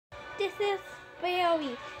this is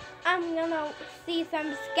Barry. I'm gonna see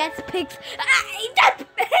some sketch pics. That's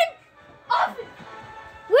off.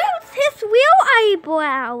 Where's his real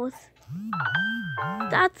eyebrows?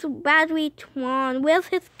 That's battery Tron. Where's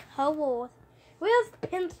his colors? Where's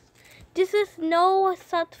pins? This is no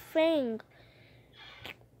such thing.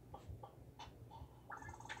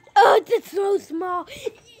 Oh, it's so small.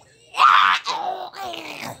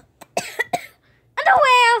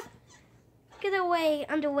 Underwear! Get away,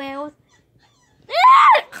 underwear.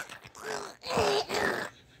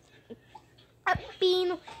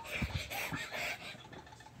 Bean.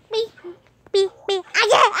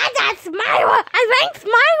 I got Smile. I think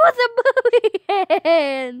Smile was a booty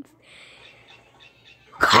hands.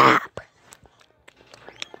 Carp.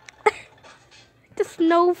 Just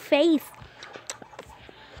no face.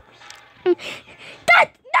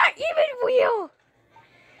 That's not even real.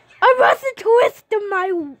 I must have twisted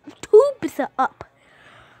my tubes up.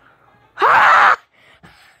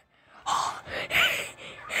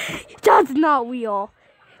 That's not real.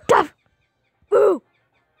 Ooh.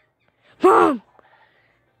 Mom.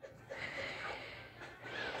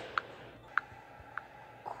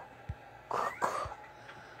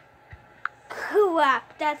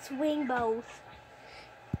 Crap, that's rainbows.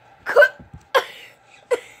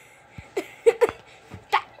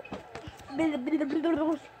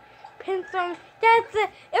 Pencil, that's the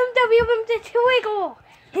MWM to Twiggle.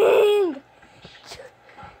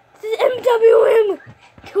 MWM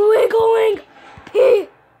twiggling.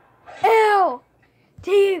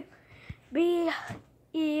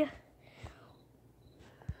 PLTBE.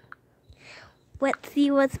 Let's see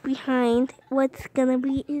what's behind. What's gonna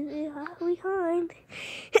be behind?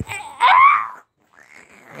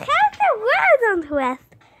 How's the words on the rest?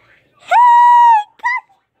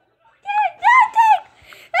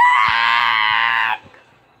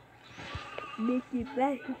 Make it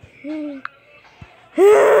back.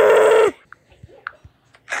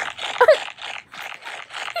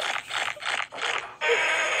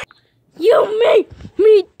 You made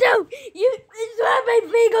me do. You slapped my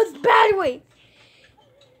fingers bad way.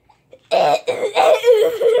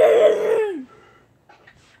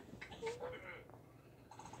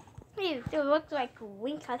 It looks like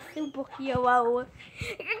Winka superhero.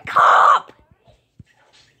 Carp!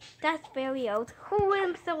 That's very old. Who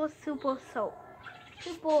himself super soap?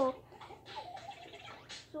 Super.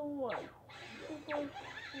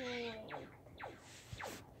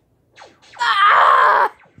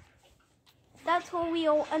 Ah! That's for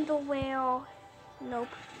real underwear. Nope.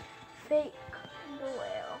 Fake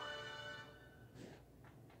underwear.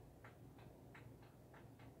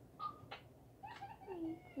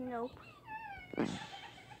 Nope.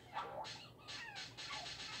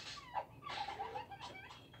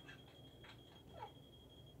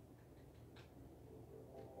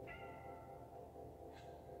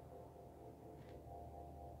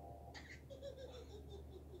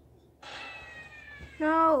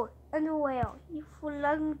 No, underwear. You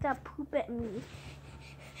flung the poop at me.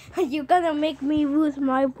 You're gonna make me lose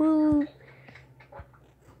my boo.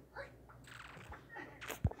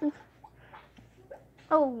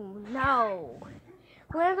 Oh no.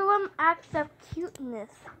 Random acts of cuteness.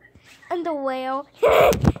 Underwear.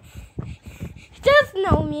 There's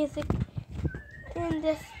no music in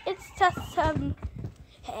this. It's just some.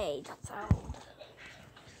 Hey, that's old.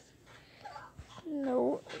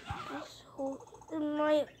 No, this whole.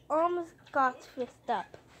 My arms got twisted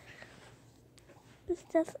up. It's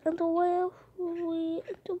just underwear.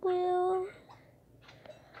 Underwear.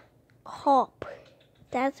 Carp.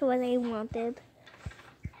 That's what I wanted.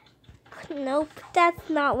 Nope, that's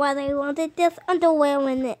not what I wanted. There's underwear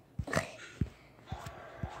in it.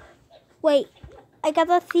 Wait, I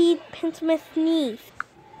gotta see Pinsmith sneeze.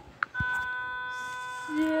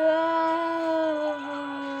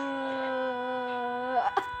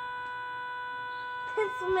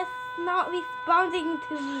 Pinsmith's not responding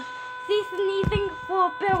to me. She's sneezing for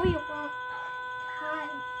a very long time.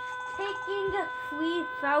 Taking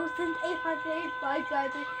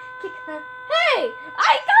 3,805 Hey!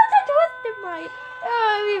 I got a twist in my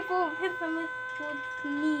before Pinsmith would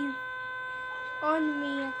sneeze on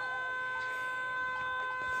me.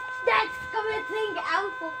 That's gonna think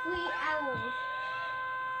out for 3 hours.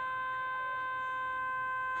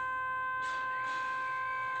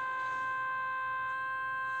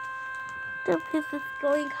 The piss is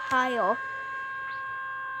going higher.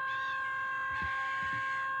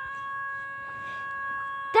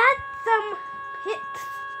 That's some hits.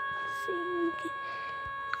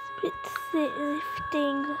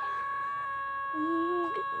 Lifting.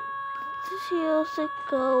 Years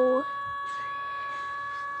ago.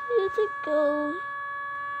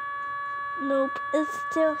 Nope, it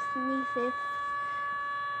still sneezes.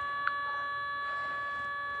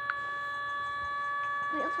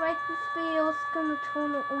 Looks like this video is gonna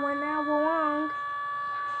turn 1 hour long.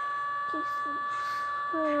 It's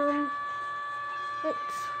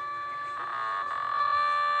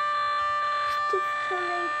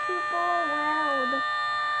turning super loud.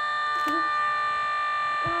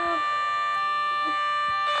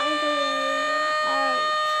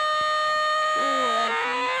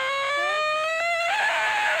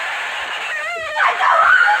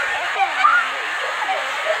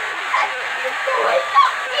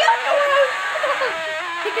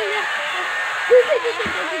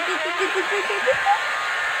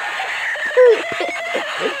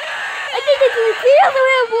 I think it's the other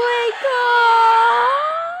way,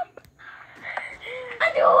 Carp!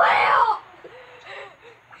 Underwear!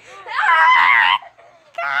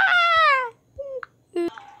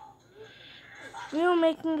 We're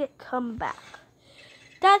making it come back.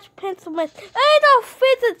 That's pencil man. I don't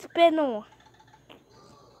physics spinner.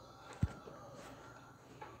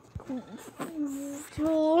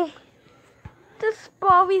 This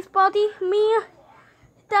Bobby's body, me.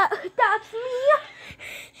 That's me.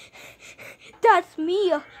 That's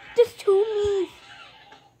me. Just two me's.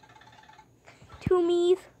 Two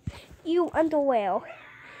me's. You underwear.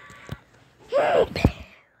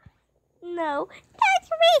 No, that's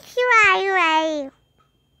me, right.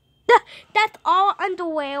 That's all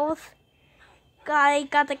underwears.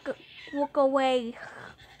 Gotta walk away.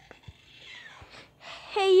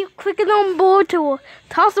 Hey, you clicking on board to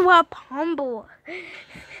toss about humble.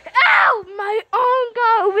 Ow! My arm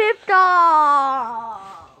got ripped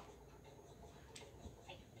off!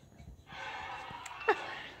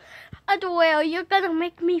 Underwear, you're gonna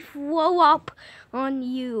make me throw up on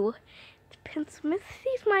you. Pinsmith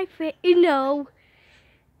is my favorite. No.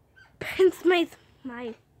 Pinsmith's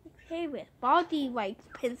my favorite. Body likes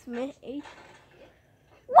Pinsmith.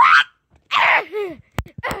 What?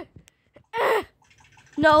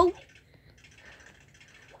 No.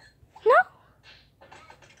 No.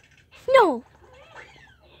 No.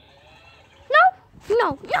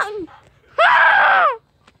 No. No. No.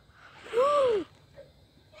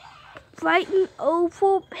 Fighting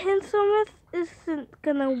over Pinsmith isn't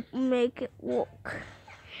gonna make it work.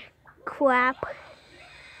 Crap.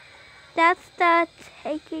 That's the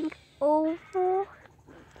taking over.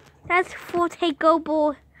 That's for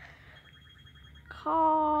takeover.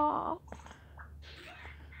 Carp.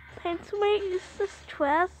 Pinsmith is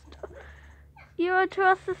distressed. Your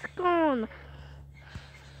trust is gone.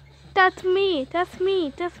 That's me. That's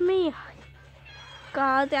me. That's me.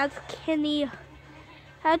 God, that's Kenny.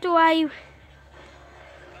 How do I...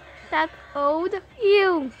 That's old.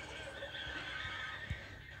 Ew.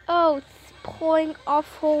 Oh, it's pouring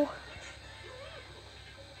awful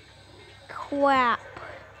crap.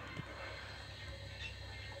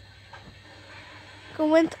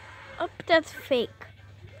 Going up, that's fake.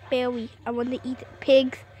 Berry. I want to eat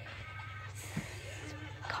pigs.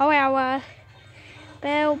 Koala.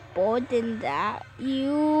 Better more than that.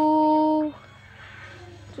 You.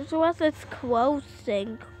 This was its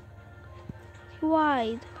closing.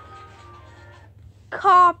 Wide.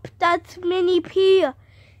 Carp, that's Mini P.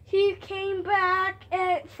 He came back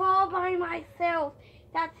and fall by myself.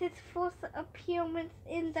 That's his first appearance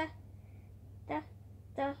in the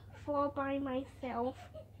fall by myself.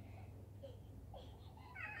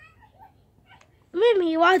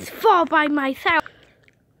 Mimi was fall by myself.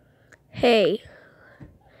 Hey.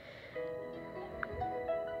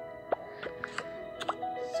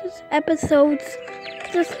 This episode's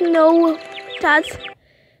just no.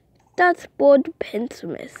 That's board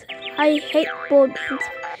Pinsmith. I hate board Pinsmith.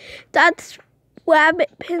 That's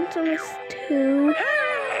rabbit Pinsmith too.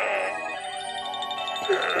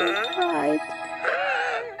 Right.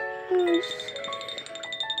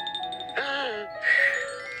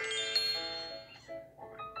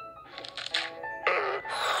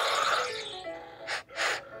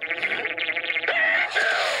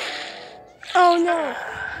 Oh no.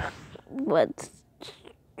 Let's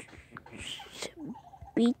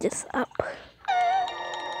beat this up.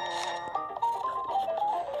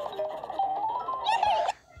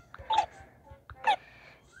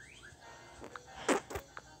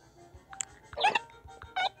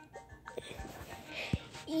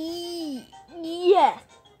 Yes.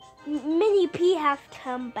 Mini P has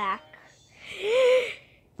come back.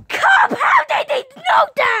 Carp, how did they know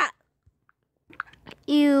that?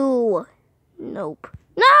 Ew. Nope.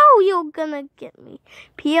 No, you're gonna get me.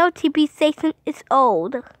 PLTP station is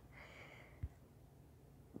old.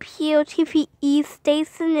 PLTP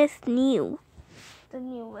station is new. The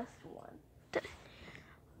newest one.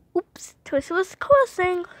 Oops. Twist was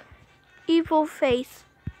crossing. Evil face.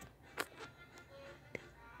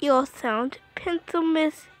 Your sound. Pencil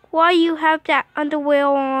Miss. Why you have that underwear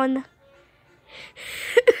on?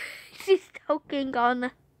 She's choking on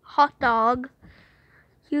a hot dog.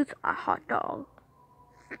 Use a hot dog.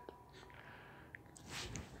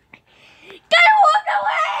 Gotta walk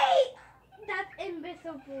away! That's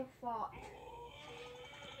invisible thought.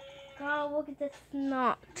 God, look at the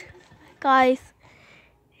snot. Guys,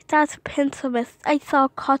 that's Pencil Miss. I saw a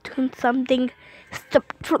cartoon something.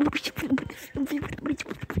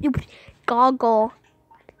 Goggle.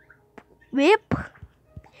 Whip.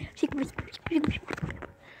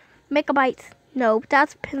 Megabytes. No,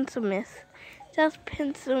 that's Pencil Miss. That's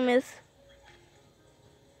Pencil Miss.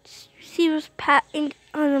 She was patting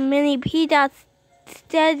on a mini pea that's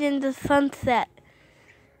dead in the sunset.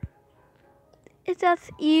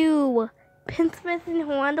 That's you. Pencil Miss in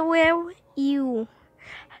her underwear. You.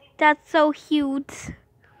 That's so huge.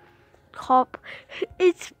 Carp.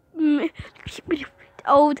 It's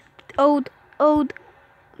old.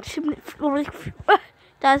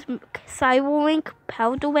 That's Cyberlink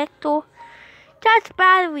Power Director. That's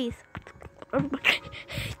batteries.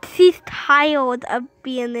 She's tired of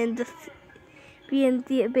being in the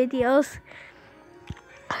videos.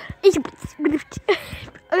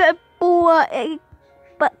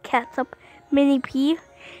 But ketchup, mini P.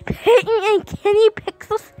 Peyton and Kenny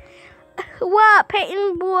Pixels. What?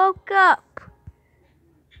 Peyton woke up.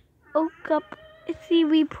 Is he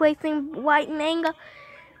replacing lightning?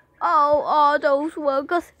 Oh, all those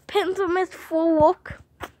workers. Pencil Miss for work.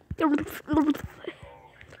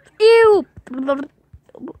 Ew.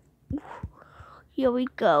 Here we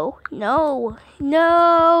go. No.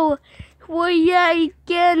 Yeah,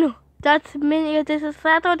 again. That's mini. This is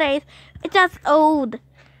Saturdays. That's old.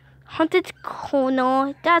 Haunted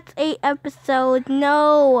Corner. That's 8 episodes.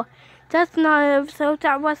 No. That's not an episode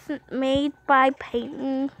that wasn't made by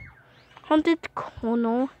Peyton. Haunted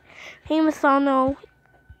Corner. Famous Ono.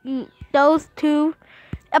 Those two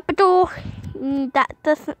episodes. That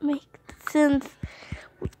doesn't make sense.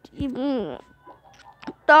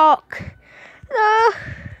 Dark.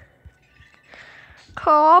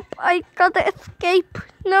 Carp, I gotta escape.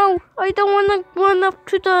 No, I don't wanna run up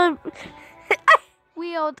to the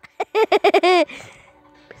weird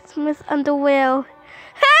Christmas underwear.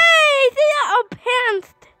 Hey, see that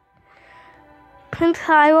pants? Prince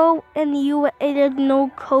Hyrule and you aided no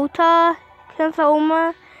quota.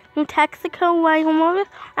 Kansoma, New Mexico, Wyoming,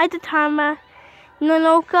 Itatama,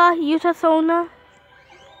 Nanoka, Utasona.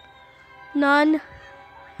 None.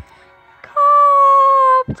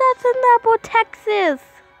 Carp, that's in Apple, Texas.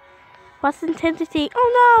 Washington DC. Oh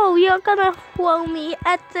no, you're gonna throw me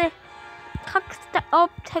at the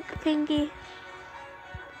tech thingy.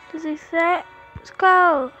 Does he say? Let's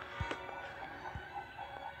go.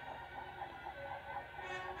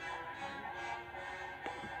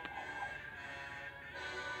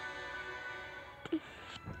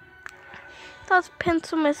 That's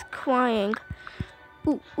Pencil Miss crying.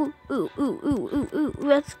 Ooh.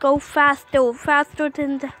 Let's go faster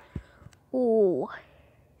than the. Ooh,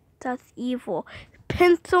 that's evil.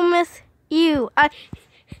 Pencil Miss, you.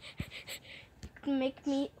 Make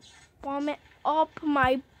me vomit up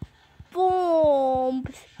my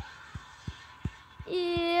bombs.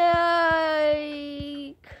 Yike.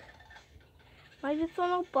 Why is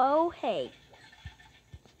on a bow? Hey.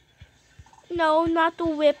 No, not the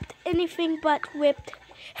whipped. Anything but whipped.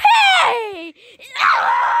 Hey!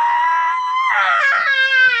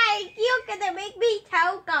 You're gonna make me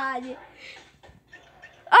tell God.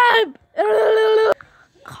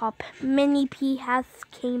 Carp, Mini P has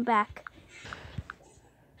came back.